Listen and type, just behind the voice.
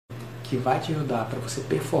que vai te ajudar para você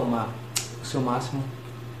performar o seu máximo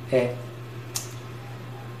é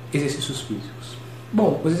exercícios físicos.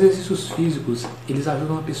 Bom, os exercícios físicos, eles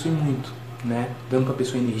ajudam a pessoa muito, né? Dando para a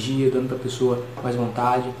pessoa energia, dando para a pessoa mais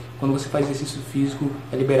vontade. Quando você faz exercício físico,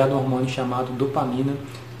 é liberado um hormônio chamado dopamina,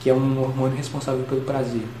 que é um hormônio responsável pelo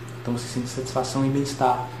prazer. Então você sente satisfação e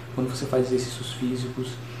bem-estar quando você faz exercícios físicos.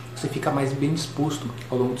 Você fica mais bem disposto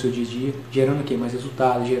ao longo do seu dia a dia, gerando o quê? Mais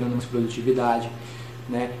resultados, gerando mais produtividade,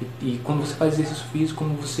 né? E quando você faz exercício físico,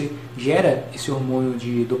 como você gera esse hormônio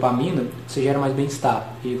de dopamina, você gera mais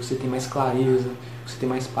bem-estar. E você tem mais clareza, você tem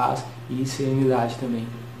mais paz e serenidade também.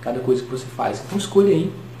 Cada coisa que você faz. Então escolha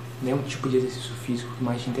aí, né, um tipo de exercício físico que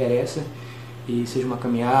mais te interessa. E seja uma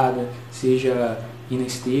caminhada, seja ir na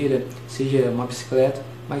esteira, seja uma bicicleta.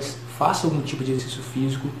 Mas faça algum tipo de exercício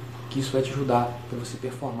físico, que isso vai te ajudar para você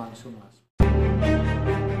performar no seu máximo.